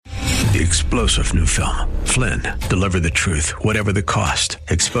The explosive new film, Flynn, deliver the truth, whatever the cost,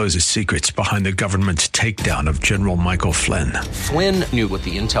 exposes secrets behind the government's takedown of General Michael Flynn. Flynn knew what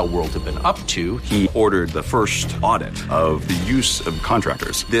the intel world had been up to. He ordered the first audit of the use of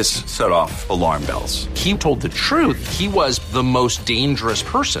contractors. This set off alarm bells. He told the truth. He was the most dangerous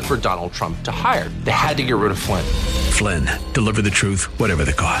person for Donald Trump to hire. They had to get rid of Flynn. Flynn, deliver the truth, whatever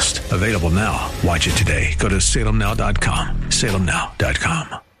the cost. Available now. Watch it today. Go to salemnow.com.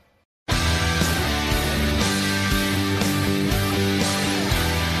 salemnow.com.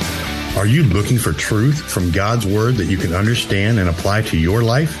 Are you looking for truth from God's Word that you can understand and apply to your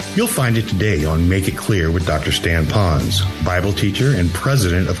life? You'll find it today on Make It Clear with Dr. Stan Pons, Bible teacher and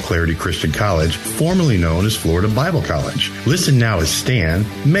president of Clarity Christian College, formerly known as Florida Bible College. Listen now as Stan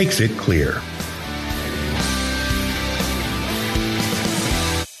makes it clear.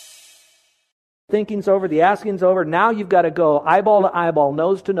 Thinking's over, the asking's over. Now you've got to go eyeball to eyeball,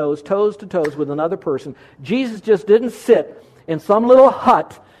 nose to nose, toes to toes with another person. Jesus just didn't sit in some little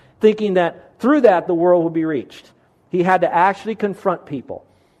hut thinking that through that the world would be reached. He had to actually confront people.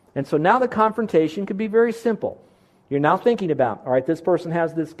 And so now the confrontation could be very simple. You're now thinking about, all right, this person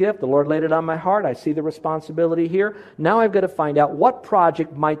has this gift. The Lord laid it on my heart. I see the responsibility here. Now I've got to find out what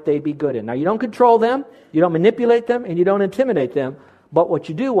project might they be good in. Now you don't control them, you don't manipulate them, and you don't intimidate them. But what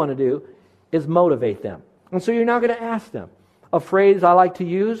you do want to do is motivate them. And so you're now going to ask them. A phrase I like to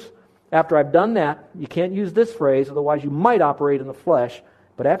use, after I've done that, you can't use this phrase, otherwise you might operate in the flesh.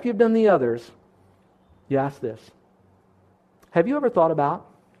 But after you've done the others, you ask this. Have you ever thought about,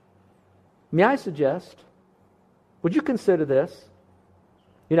 may I suggest, would you consider this?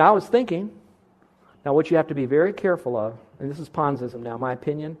 You know, I was thinking, now what you have to be very careful of, and this is Ponzism now, my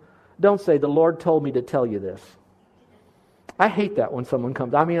opinion, don't say, the Lord told me to tell you this. I hate that when someone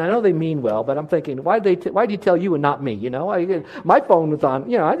comes. I mean, I know they mean well, but I'm thinking, why do you tell you and not me? You know, my phone was on,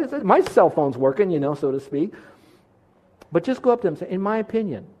 you know, my cell phone's working, you know, so to speak. But just go up to them and say, in my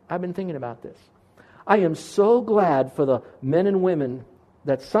opinion, I've been thinking about this. I am so glad for the men and women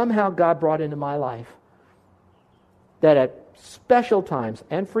that somehow God brought into my life that at special times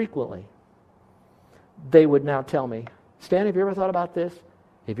and frequently, they would now tell me, Stan, have you ever thought about this?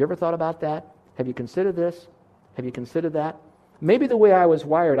 Have you ever thought about that? Have you considered this? Have you considered that? Maybe the way I was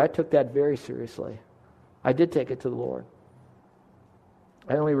wired, I took that very seriously. I did take it to the Lord.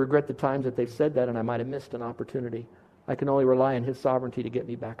 I only regret the times that they've said that and I might have missed an opportunity. I can only rely on His sovereignty to get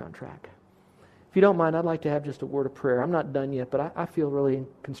me back on track. If you don't mind, I'd like to have just a word of prayer. I'm not done yet, but I feel really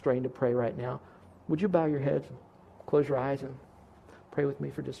constrained to pray right now. Would you bow your heads, close your eyes, and pray with me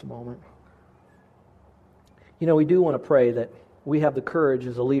for just a moment? You know, we do want to pray that we have the courage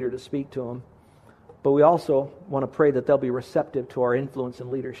as a leader to speak to them, but we also want to pray that they'll be receptive to our influence and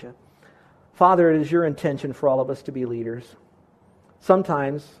leadership. Father, it is your intention for all of us to be leaders.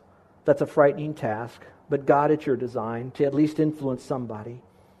 Sometimes that's a frightening task, but God, it's your design to at least influence somebody.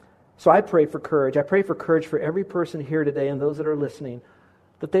 So I pray for courage. I pray for courage for every person here today and those that are listening,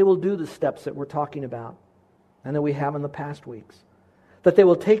 that they will do the steps that we're talking about and that we have in the past weeks. That they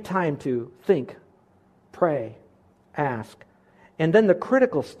will take time to think, pray, ask, and then the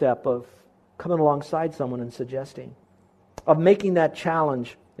critical step of coming alongside someone and suggesting, of making that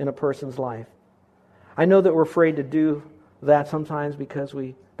challenge in a person's life. I know that we're afraid to do that sometimes because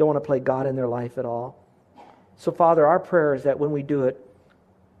we don't want to play God in their life at all. So, Father, our prayer is that when we do it,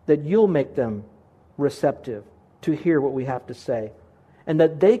 that you'll make them receptive to hear what we have to say, and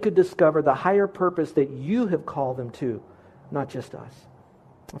that they could discover the higher purpose that you have called them to, not just us.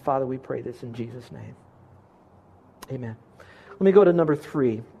 Father, we pray this in Jesus' name. Amen. Let me go to number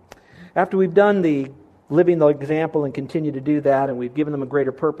 3. After we've done the living the example and continue to do that, and we've given them a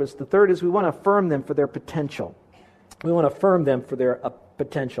greater purpose, the third is we want to affirm them for their potential. We want to affirm them for their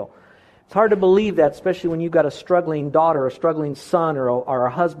potential. It's hard to believe that, especially when you've got a struggling daughter, a struggling son, or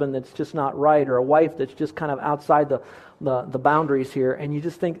a husband that's just not right, or a wife that's just kind of outside the boundaries here, and you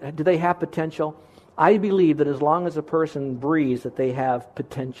just think, do they have potential? I believe that as long as a person breathes, that they have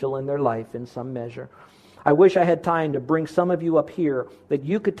potential in their life in some measure. I wish I had time to bring some of you up here that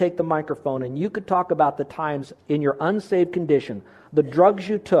you could take the microphone and you could talk about the times in your unsaved condition, the drugs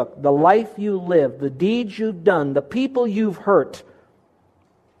you took, the life you lived, the deeds you've done, the people you've hurt.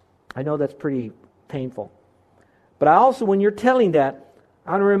 I know that's pretty painful. But I also, when you're telling that,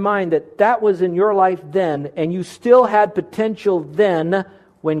 I want to remind that that was in your life then, and you still had potential then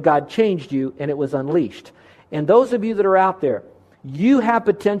when God changed you and it was unleashed. And those of you that are out there, you have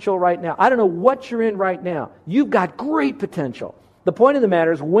potential right now. I don't know what you're in right now. You've got great potential. The point of the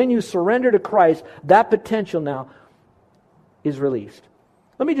matter is when you surrender to Christ, that potential now is released.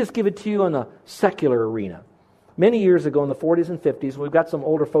 Let me just give it to you in a secular arena. Many years ago in the 40s and 50s, we've got some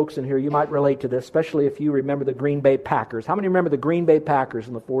older folks in here, you might relate to this, especially if you remember the Green Bay Packers. How many remember the Green Bay Packers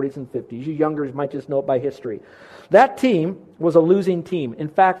in the 40s and 50s? You youngers might just know it by history. That team was a losing team. In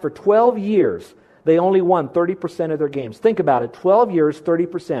fact, for 12 years, they only won 30% of their games. Think about it, 12 years,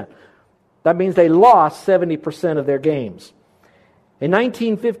 30%. That means they lost 70% of their games. In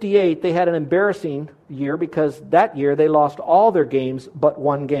 1958, they had an embarrassing year because that year they lost all their games but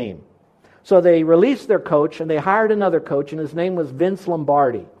one game. So they released their coach and they hired another coach, and his name was Vince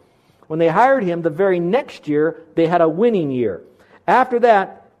Lombardi. When they hired him, the very next year, they had a winning year. After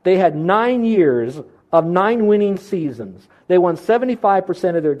that, they had 9 years of 9 winning seasons. They won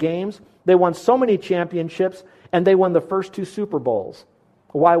 75% of their games. They won so many championships, and they won the first 2 Super Bowls.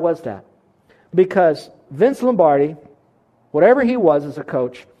 Why was that? Because Vince Lombardi, whatever he was as a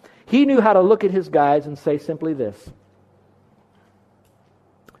coach, he knew how to look at his guys and say simply this: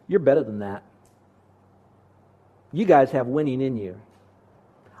 you're better than that. You guys have winning in you.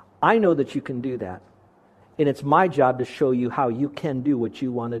 I know that you can do that. And it's my job to show you how you can do what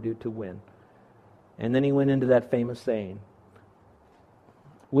you want to do to win. And then he went into that famous saying,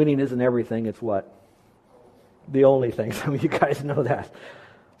 winning isn't everything, it's what? The only thing. Some of you guys know that.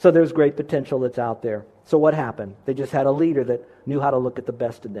 So there's great potential that's out there. So what happened? They just had a leader that knew how to look at the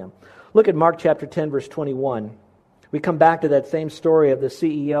best in them. Look at Mark chapter 10, verse 21. We come back to that same story of the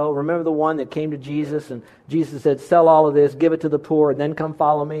CEO. Remember the one that came to Jesus and Jesus said, sell all of this, give it to the poor, and then come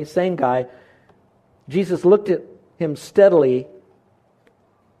follow me? Same guy. Jesus looked at him steadily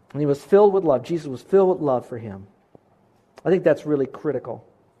and he was filled with love. Jesus was filled with love for him. I think that's really critical.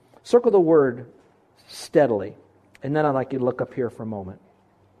 Circle the word steadily. And then I'd like you to look up here for a moment.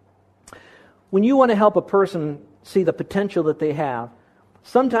 When you want to help a person see the potential that they have,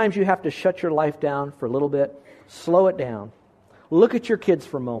 sometimes you have to shut your life down for a little bit. Slow it down. Look at your kids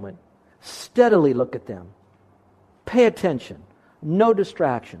for a moment. Steadily look at them. Pay attention. No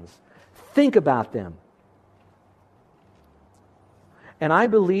distractions. Think about them. And I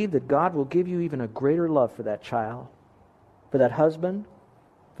believe that God will give you even a greater love for that child, for that husband,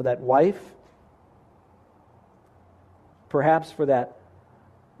 for that wife, perhaps for that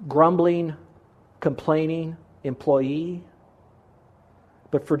grumbling, complaining employee.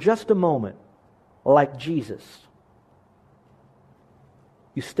 But for just a moment, like Jesus,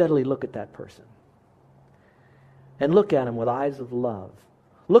 you steadily look at that person. And look at him with eyes of love.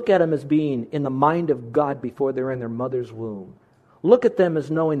 Look at them as being in the mind of God before they're in their mother's womb. Look at them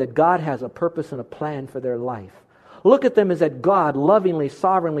as knowing that God has a purpose and a plan for their life. Look at them as that God lovingly,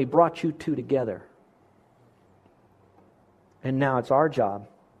 sovereignly brought you two together. And now it's our job,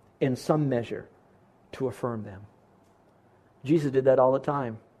 in some measure, to affirm them. Jesus did that all the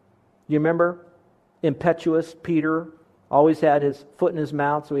time. You remember? Impetuous Peter always had his foot in his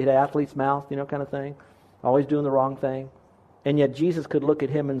mouth, so he had an athlete's mouth, kind of thing. Always doing the wrong thing. And yet Jesus could look at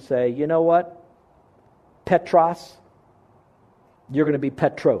him and say, you know what? Petros, you're going to be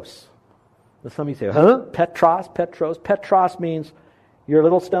Petros. And some of you say, huh? Petros? Petros means you're a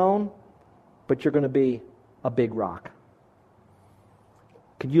little stone, but you're going to be a big rock.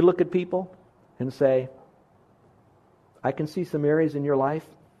 Can you look at people and say, I can see some areas in your life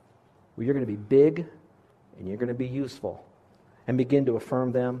where you're going to be big and you're going to be useful, and begin to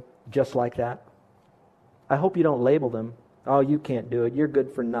affirm them just like that? I hope you don't label them. Oh, you can't do it. You're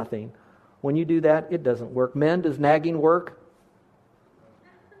good for nothing. When you do that, it doesn't work. Men, does nagging work?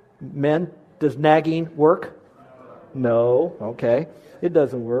 Men, does nagging work? No. Okay. It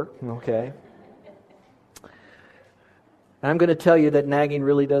doesn't work. Okay. I'm going to tell you that nagging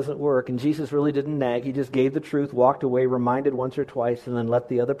really doesn't work, and Jesus really didn't nag. He just gave the truth, walked away, reminded once or twice, and then let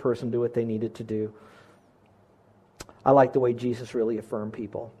the other person do what they needed to do. I like the way Jesus really affirmed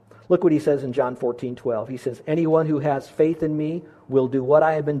people. Look what he says in John 14:12. He says, anyone who has faith in me will do what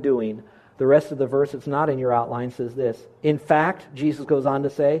I have been doing. The rest of the verse, it's not in your outline, says this. In fact, Jesus goes on to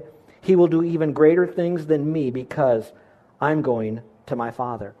say, he will do even greater things than me because I'm going to my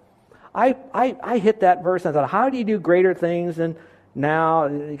Father. I hit that verse and I thought, how do you do greater things than now,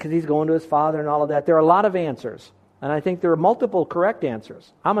 because he's going to his Father and all of that? There are a lot of answers, and I think there are multiple correct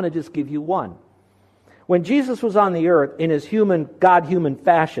answers. I'm going to just give you one. When Jesus was on the earth in his God-human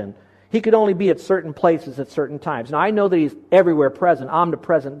fashion, he could only be at certain places at certain times. Now, I know that he's everywhere present,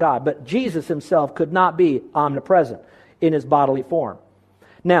 omnipresent God, but Jesus himself could not be omnipresent in his bodily form.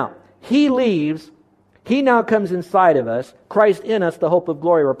 Now, he leaves. He now comes inside of us, Christ in us, the hope of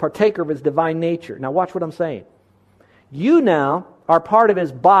glory. We're a partaker of his divine nature. Now watch what I'm saying. You now are part of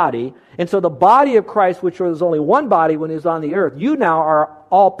his body, and so the body of Christ, which was only one body when he was on the earth, you now are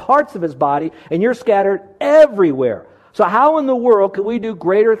all parts of his body, and you're scattered everywhere. So how in the world can we do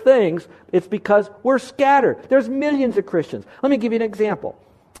greater things? It's because we're scattered. There's millions of Christians. Let me give you an example.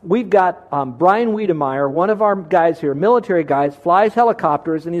 We've got Brian Wiedemeyer, one of our guys here, military guys, flies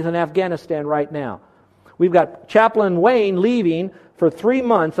helicopters, and he's in Afghanistan right now. We've got Chaplain Wayne leaving for 3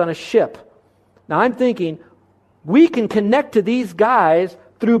 months on a ship. Now I'm thinking, we can connect to these guys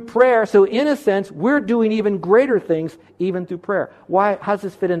through prayer, so in a sense, we're doing even greater things even through prayer. Why? How does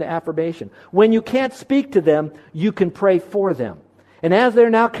this fit into affirmation? When you can't speak to them, you can pray for them. And as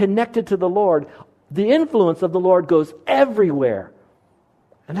they're now connected to the Lord, the influence of the Lord goes everywhere.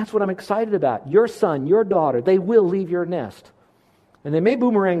 And that's what I'm excited about. Your son, your daughter, they will leave your nest. And they may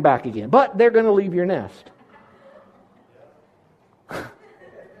boomerang back again, but they're going to leave your nest.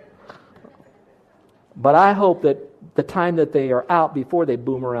 But I hope that the time that they are out before they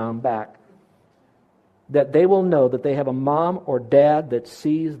boomerang back, that they will know that they have a mom or dad that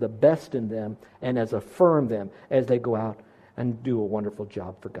sees the best in them and has affirmed them as they go out and do a wonderful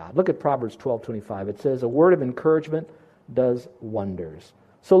job for God. Look at Proverbs 12:25. It says, a word of encouragement does wonders.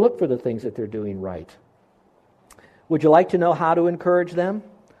 So look for the things that they're doing right. Would you like to know how to encourage them?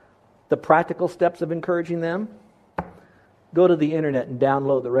 The practical steps of encouraging them? Go to the internet and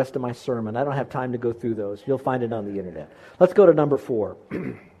download the rest of my sermon. I don't have time to go through those. You'll find it on the internet. Let's go to number 4.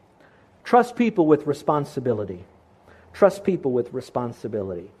 Trust people with responsibility. Trust people with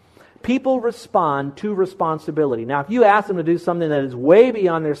responsibility. People respond to responsibility. Now, if you ask them to do something that is way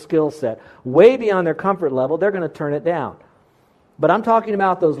beyond their skill set, way beyond their comfort level, they're going to turn it down. But I'm talking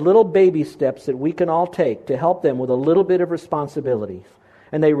about those little baby steps that we can all take to help them with a little bit of responsibilities.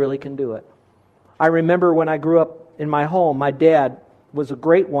 And they really can do it. I remember when I grew up in my home, my dad was a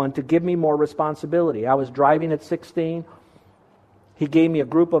great one to give me more responsibility. I was driving at 16. He gave me a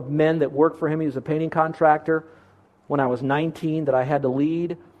group of men that worked for him. He was a painting contractor. When I was 19, that I had to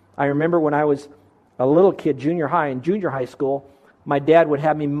lead. I remember when I was a little kid, junior high, in junior high school, my dad would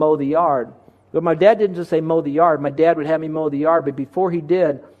have me mow the yard. But my dad didn't just say mow the yard. My dad would have me mow the yard. But before he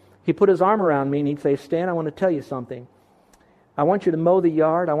did, he put his arm around me and he'd say, Stan, I want to tell you something. I want you to mow the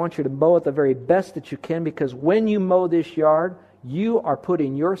yard. I want you to mow it the very best that you can, because when you mow this yard, you are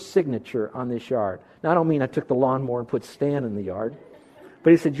putting your signature on this yard. Now, I don't mean I took the lawnmower and put Stan in the yard.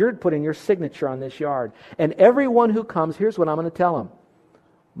 But he said, you're putting your signature on this yard. And everyone who comes, here's what I'm going to tell them.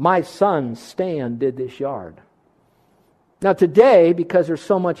 My son, Stan, did this yard. Now today, because there's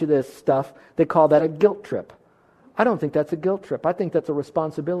so much of this stuff, they call that a guilt trip. I don't think that's a guilt trip. I think that's a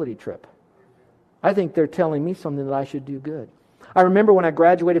responsibility trip. I think they're telling me something that I should do good. I remember when I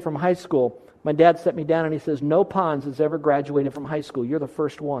graduated from high school, my dad set me down and he says, no Pons has ever graduated from high school. You're the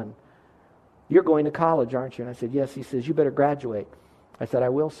first one. You're going to college, aren't you? And I said, yes. He says, you better graduate. I said, I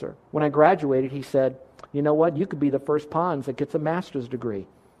will, sir. When I graduated, he said, you know what? You could be the first Pons that gets a master's degree.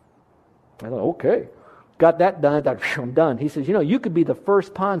 I thought, okay. Got that done. I thought, I'm done. He says, you could be the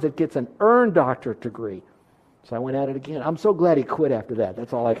first Pons that gets an earned doctorate degree. So I went at it again. I'm so glad he quit after that.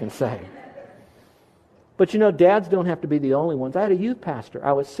 That's all I can say. But dads don't have to be the only ones. I had a youth pastor.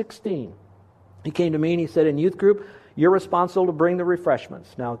 I was 16. He came to me and he said, in youth group, you're responsible to bring the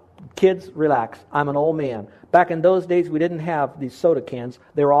refreshments. Now, kids, relax. I'm an old man. Back in those days, we didn't have these soda cans.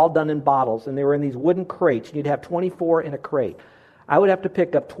 They were all done in bottles, and they were in these wooden crates. And you'd have 24 in a crate. I would have to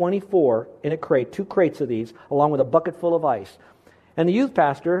pick up 24 in a crate, 2 crates of these, along with a bucket full of ice. And the youth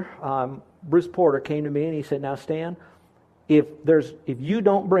pastor, Bruce Porter, came to me and he said, now, Stan, if you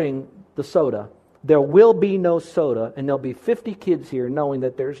don't bring the soda, there will be no soda, and there'll be 50 kids here knowing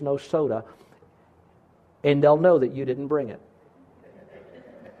that there's no soda, and they'll know that you didn't bring it.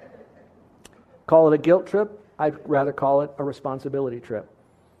 Call it a guilt trip? I'd rather call it a responsibility trip.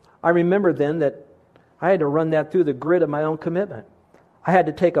 I remember then that I had to run that through the grid of my own commitment. I had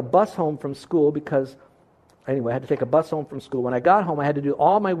to take a bus home from school I had to take a bus home from school. When I got home, I had to do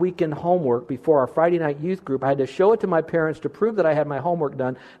all my weekend homework before our Friday night youth group. I had to show it to my parents to prove that I had my homework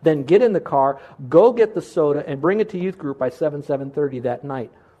done, then get in the car, go get the soda, and bring it to youth group by 7:30 that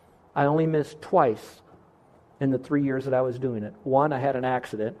night. I only missed twice in the 3 years that I was doing it. One, I had an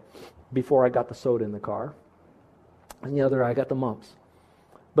accident before I got the soda in the car. And the other, I got the mumps.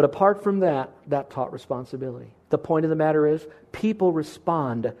 But apart from that taught responsibility. The point of the matter is, people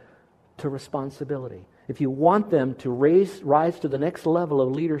respond to responsibility. If you want them to rise to the next level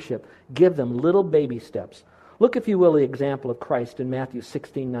of leadership, give them little baby steps. Look, if you will, the example of Christ in Matthew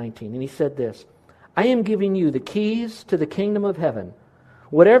 16:19. And he said this, I am giving you the keys to the kingdom of heaven.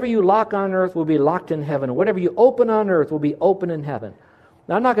 Whatever you lock on earth will be locked in heaven. Whatever you open on earth will be open in heaven.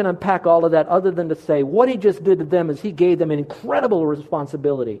 Now, I'm not going to unpack all of that other than to say what he just did to them is he gave them an incredible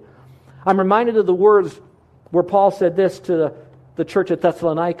responsibility. I'm reminded of the words where Paul said this to the church at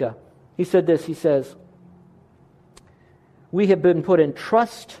Thessalonica. He said this, he says, We have been put in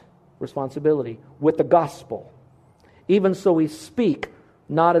trust, responsibility, with the gospel. Even so we speak,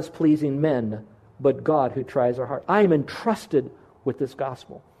 not as pleasing men, but God who tries our heart. I am entrusted with this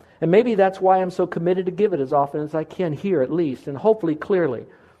gospel. And maybe that's why I'm so committed to give it as often as I can here at least, and hopefully clearly.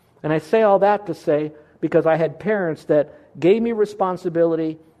 And I say all that to say, because I had parents that gave me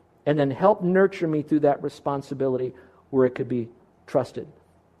responsibility and then helped nurture me through that responsibility where it could be trusted.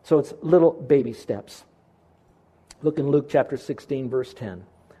 So it's little baby steps. Look in Luke chapter 16, verse 10.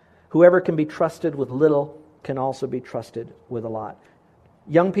 Whoever can be trusted with little can also be trusted with a lot.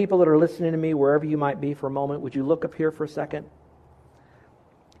 Young people that are listening to me, wherever you might be for a moment, would you look up here for a second?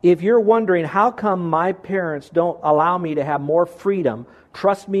 If you're wondering, how come my parents don't allow me to have more freedom,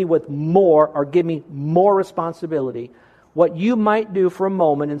 trust me with more, or give me more responsibility, what you might do for a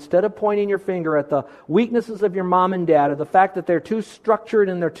moment, instead of pointing your finger at the weaknesses of your mom and dad, or the fact that they're too structured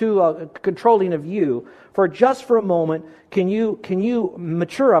and they're too controlling of you, for a moment, can you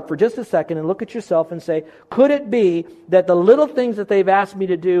mature up for just a second and look at yourself and say, could it be that the little things that they've asked me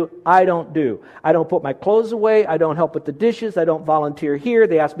to do, I don't do? I don't put my clothes away, I don't help with the dishes, I don't volunteer here,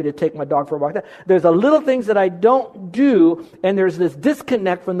 they ask me to take my dog for a walk. There's a little things that I don't do, and there's this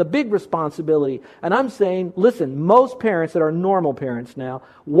disconnect from the big responsibility. And I'm saying, listen, most parents that are normal parents now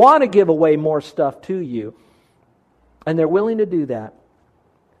want to give away more stuff to you, and they're willing to do that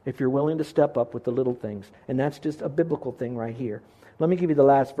if you're willing to step up with the little things. And that's just a biblical thing right here. Let me give you the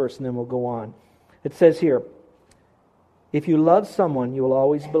last verse and then we'll go on. It says here, if you love someone, you will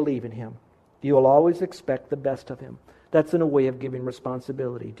always believe in him. You will always expect the best of him. That's in a way of giving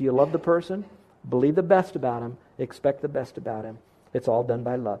responsibility. Do you love the person? Believe the best about him. Expect the best about him. It's all done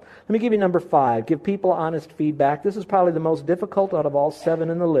by love. Let me give you number 5. Give people honest feedback. This is probably the most difficult out of all 7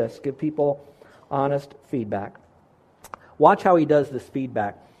 in the list. Give people honest feedback. Watch how he does this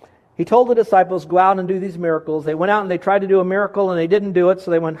feedback. He told the disciples, go out and do these miracles. They went out and they tried to do a miracle and they didn't do it.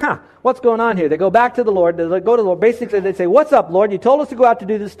 So they went, what's going on here? They go back to the Lord. They go to the Lord. Basically, they say, what's up, Lord? You told us to go out to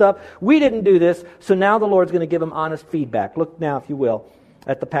do this stuff. We didn't do this. So now the Lord's going to give them honest feedback. Look now, if you will,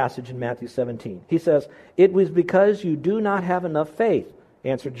 at the passage in Matthew 17. He says, it was because you do not have enough faith,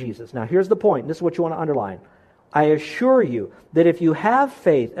 answered Jesus. Now here's the point. This is what you want to underline. I assure you that if you have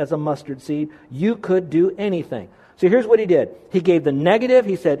faith as a mustard seed, you could do anything. So here's what he did. He gave the negative.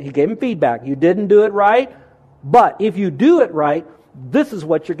 He gave him feedback. You didn't do it right, but if you do it right, this is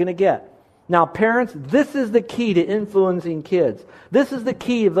what you're going to get. Now, parents, this is the key to influencing kids. This is the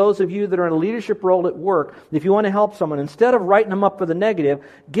key of those of you that are in a leadership role at work. If you want to help someone, instead of writing them up for the negative,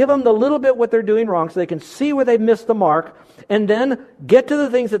 give them the little bit what they're doing wrong so they can see where they missed the mark, and then get to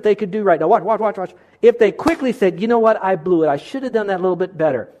the things that they could do right. Now, watch. If they quickly said, you know what, I blew it. I should have done that a little bit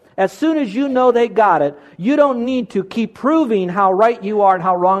better. As soon as you know they got it, you don't need to keep proving how right you are and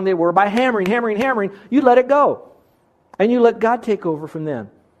how wrong they were by hammering. You let it go. And you let God take over from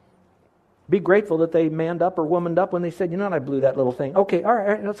them. Be grateful that they manned up or womaned up when they said, you know what, I blew that little thing. Okay, all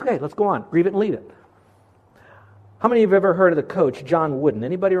right, that's okay. Let's go on. Grieve it and leave it. How many of you have ever heard of the coach, John Wooden?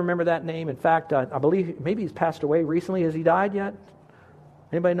 Anybody remember that name? In fact, I believe maybe he's passed away recently. Has he died yet?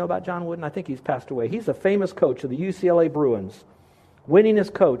 Anybody know about John Wooden? I think he's passed away. He's a famous coach of the UCLA Bruins.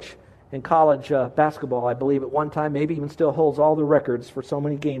 Winningest coach in college basketball, I believe, at one time, maybe even still holds all the records for so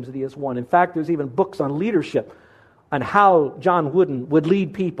many games that he has won. In fact, there's even books on leadership on how John Wooden would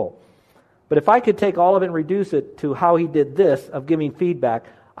lead people. But if I could take all of it and reduce it to how he did this, of giving feedback,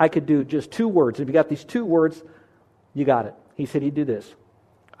 I could do just 2 words. If you got these 2 words, you got it. He said he'd do this.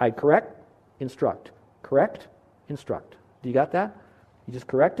 I'd correct, instruct. Correct, instruct. Do you got that? You just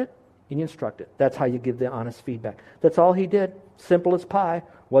correct it and you instruct it. That's how you give the honest feedback. That's all he did. Simple as pie.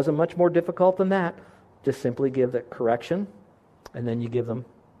 Wasn't much more difficult than that. Just simply give the correction, and then you give them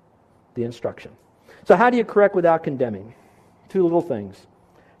the instruction. So how do you correct without condemning? 2 little things.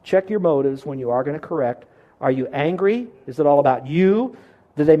 Check your motives when you are going to correct. Are you angry? Is it all about you?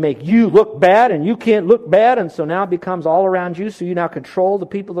 Do they make you look bad and you can't look bad, and so now it becomes all around you, so you now control the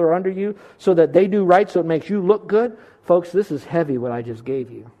people that are under you so that they do right, so it makes you look good? Folks, this is heavy what I just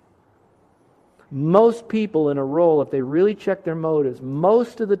gave you. Most people in a role, if they really check their motives,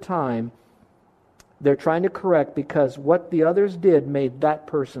 most of the time they're trying to correct because what the others did made that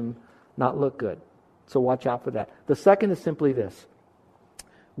person not look good. So watch out for that. The second is simply this.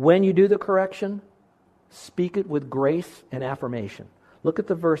 When you do the correction, speak it with grace and affirmation. Look at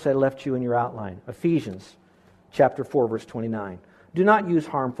the verse I left you in your outline. Ephesians chapter 4, verse 29. Do not use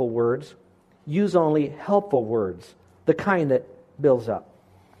harmful words. Use only helpful words, the kind that builds up.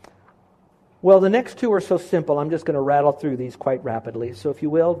 Well, the next 2 are so simple, I'm just going to rattle through these quite rapidly. So if you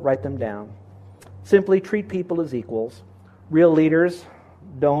will, write them down. Simply treat people as equals. Real leaders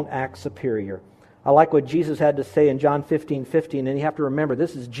don't act superior. I like what Jesus had to say in John 15:15, and you have to remember,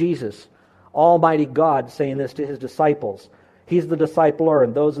 this is Jesus, Almighty God, saying this to his disciples. He's the discipler,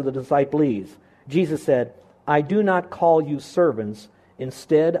 and those are the disciplees. Jesus said, I do not call you servants,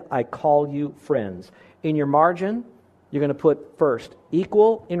 instead I call you friends. In your margin, you're going to put first,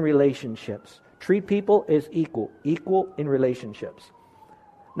 equal in relationships. Treat people as equal in relationships.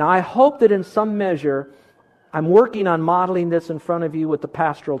 Now, I hope that in some measure, I'm working on modeling this in front of you with the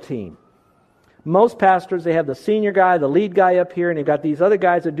pastoral team. Most pastors, they have the senior guy, the lead guy up here, and they've got these other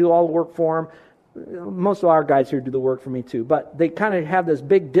guys that do all the work for them. Most of our guys here do the work for me too, but they kind of have this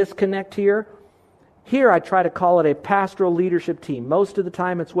big disconnect here. Here I try to call it a pastoral leadership team. Most of the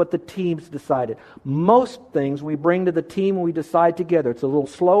time it's what the team's decided. Most things we bring to the team and we decide together. It's a little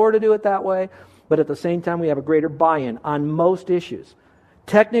slower to do it that way, but at the same time we have a greater buy-in on most issues.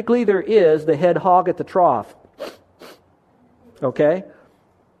 Technically there is the head hog at the trough. Okay?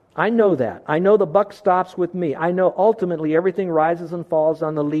 I know that. I know the buck stops with me. I know ultimately everything rises and falls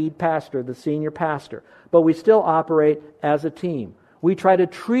on the lead pastor, the senior pastor. But we still operate as a team. We try to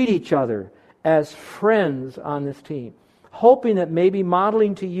treat each other as friends on this team, hoping that maybe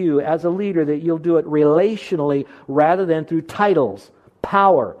modeling to you as a leader that you'll do it relationally rather than through titles,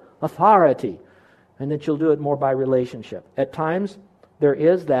 power, authority, and that you'll do it more by relationship. At times, there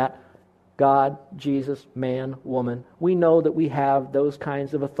is that God, Jesus, man, woman. We know that we have those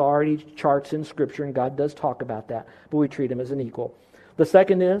kinds of authority charts in Scripture, and God does talk about that, but we treat him as an equal. The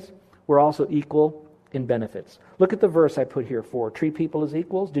second is, we're also equal in benefits. Look at the verse I put here for treat people as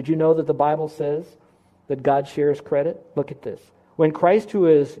equals. Did you know that the Bible says that God shares credit? Look at this. When Christ, who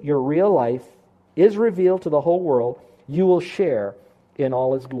is your real life, is revealed to the whole world, you will share in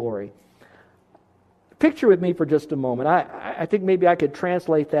all his glory. Picture with me for just a moment. I think maybe I could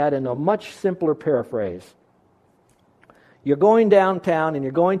translate that in a much simpler paraphrase. You're going downtown and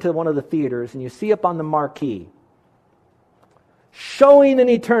you're going to one of the theaters and you see up on the marquee, Showing in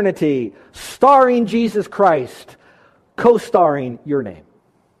Eternity, starring Jesus Christ, co-starring your name.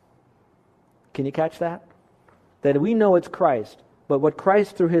 Can you catch that? That we know it's Christ, but what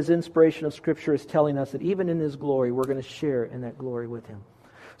Christ through his inspiration of Scripture is telling us that even in his glory, we're going to share in that glory with him.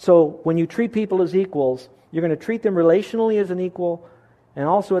 So when you treat people as equals, you're going to treat them relationally as an equal, and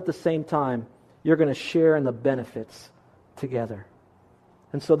also at the same time, you're going to share in the benefits together.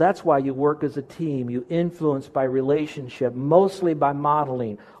 And so that's why you work as a team. You influence by relationship, mostly by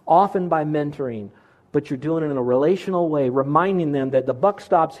modeling, often by mentoring, but you're doing it in a relational way, reminding them that the buck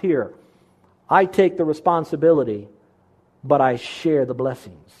stops here. I take the responsibility, but I share the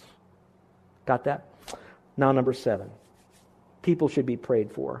blessings. Got that? Now, number 7. People should be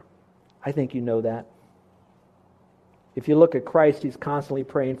prayed for. I think you know that. If you look at Christ, he's constantly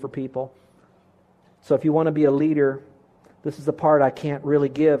praying for people. So if you want to be a leader, this is the part I can't really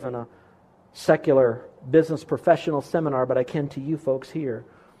give in a secular business professional seminar, but I can to you folks here,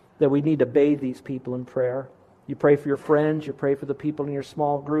 that we need to bathe these people in prayer. You pray for your friends, you pray for the people in your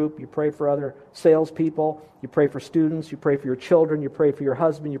small group, you pray for other salespeople, you pray for students, you pray for your children, you pray for your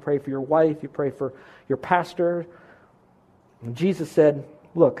husband, you pray for your wife, you pray for your pastor. And Jesus said,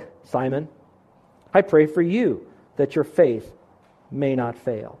 look, Simon, I pray for you that your faith may not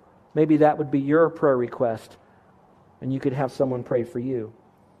fail. Maybe that would be your prayer request, and you could have someone pray for you.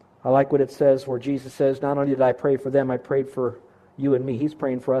 I like what it says where Jesus says, not only did I pray for them, I prayed for you and me. He's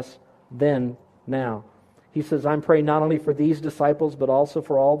praying for us then, now. He says, I'm praying not only for these disciples, but also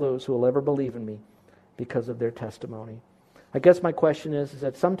for all those who will ever believe in me because of their testimony. I guess my question is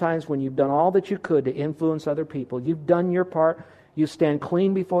that sometimes when you've done all that you could to influence other people, you've done your part, you stand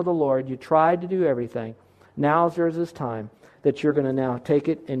clean before the Lord, you tried to do everything. Now there's this time that you're going to now take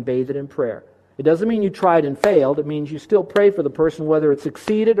it and bathe it in prayer. It doesn't mean you tried and failed. It means you still pray for the person, whether it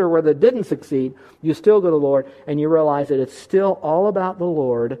succeeded or whether it didn't succeed. You still go to the Lord and you realize that it's still all about the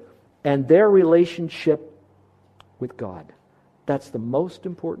Lord and their relationship with God. That's the most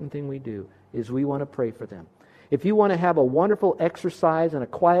important thing we do, is we want to pray for them. If you want to have a wonderful exercise and a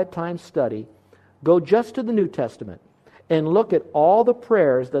quiet time study, go just to the New Testament and look at all the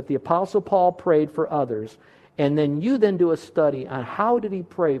prayers that the Apostle Paul prayed for others, and then you then do a study on how did he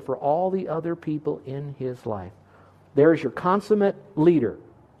pray for all the other people in his life. There's your consummate leader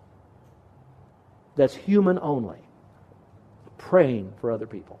that's human only, praying for other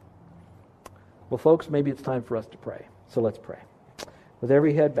people. Well, folks, maybe it's time for us to pray. So let's pray. With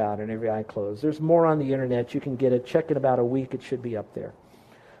every head bowed and every eye closed. There's more on the internet. You can get it. Check in about a week. It should be up there.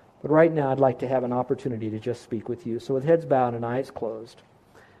 But right now, I'd like to have an opportunity to just speak with you. So with heads bowed and eyes closed.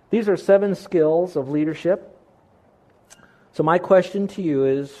 These are 7 skills of leadership. So my question to you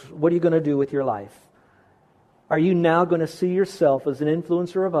is, what are you going to do with your life? Are you now going to see yourself as an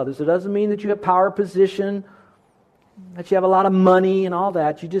influencer of others? It doesn't mean that you have power, position, that you have a lot of money and all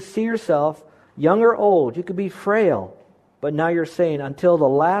that. You just see yourself, young or old. You could be frail. But now you're saying, until the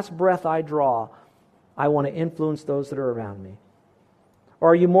last breath I draw, I want to influence those that are around me.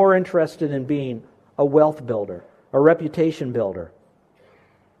 Or are you more interested in being a wealth builder, a reputation builder,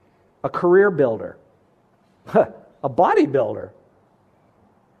 a career builder, a bodybuilder?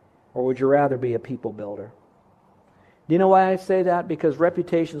 Or would you rather be a people builder? Do you know why I say that? Because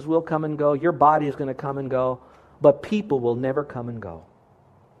reputations will come and go. Your body is going to come and go. But people will never come and go.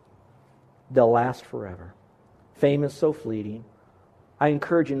 They'll last forever. Fame is so fleeting. I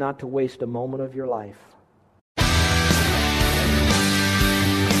encourage you not to waste a moment of your life.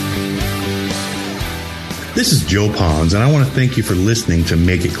 This is Joe Pons, and I want to thank you for listening to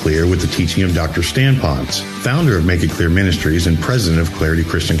Make It Clear with the teaching of Dr. Stan Pons, founder of Make It Clear Ministries and president of Clarity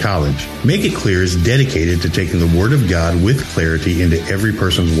Christian College. Make It Clear is dedicated to taking the Word of God with clarity into every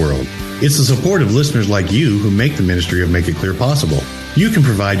person's world. It's the support of listeners like you who make the ministry of Make It Clear possible. You can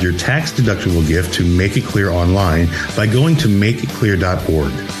provide your tax-deductible gift to Make It Clear online by going to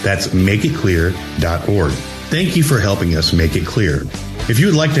makeitclear.org. That's makeitclear.org. Thank you for helping us make it clear. If you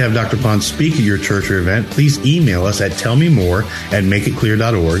would like to have Dr. Pons speak at your church or event, please email us at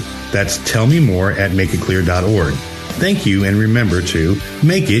tellmemore@makeitclear.org. That's tellmemore@makeitclear.org. Thank you, and remember to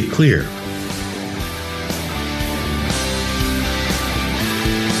make it clear.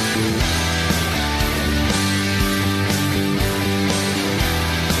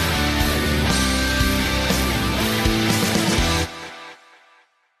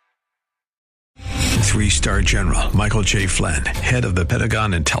 Three-star General Michael J. Flynn, head of the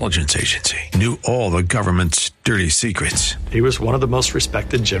Pentagon Intelligence Agency, knew all the government's dirty secrets. He was one of the most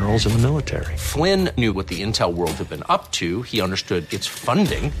respected generals in the military. Flynn knew what the intel world had been up to. He understood its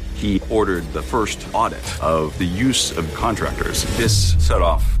funding. He ordered the first audit of the use of contractors. This set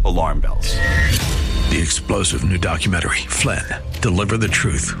off alarm bells. The explosive new documentary, Flynn, Deliver the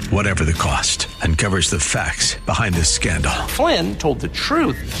Truth, Whatever the Cost, uncovers the facts behind this scandal. Flynn told the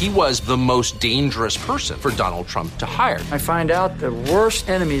truth. He was the most dangerous person for Donald Trump to hire. I find out the worst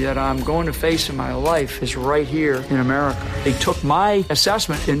enemy that I'm going to face in my life is right here in America. They took my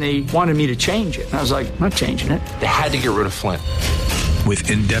assessment and they wanted me to change it. And I was like, I'm not changing it. They had to get rid of Flynn.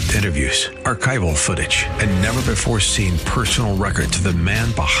 With in-depth interviews, archival footage, and never-before-seen personal records of the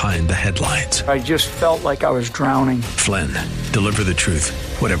man behind the headlines. I just felt like I was drowning. Flynn, Deliver the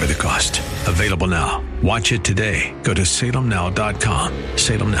Truth, Whatever the Cost. Available now. Watch it today. Go to salemnow.com.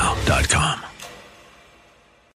 salemnow.com.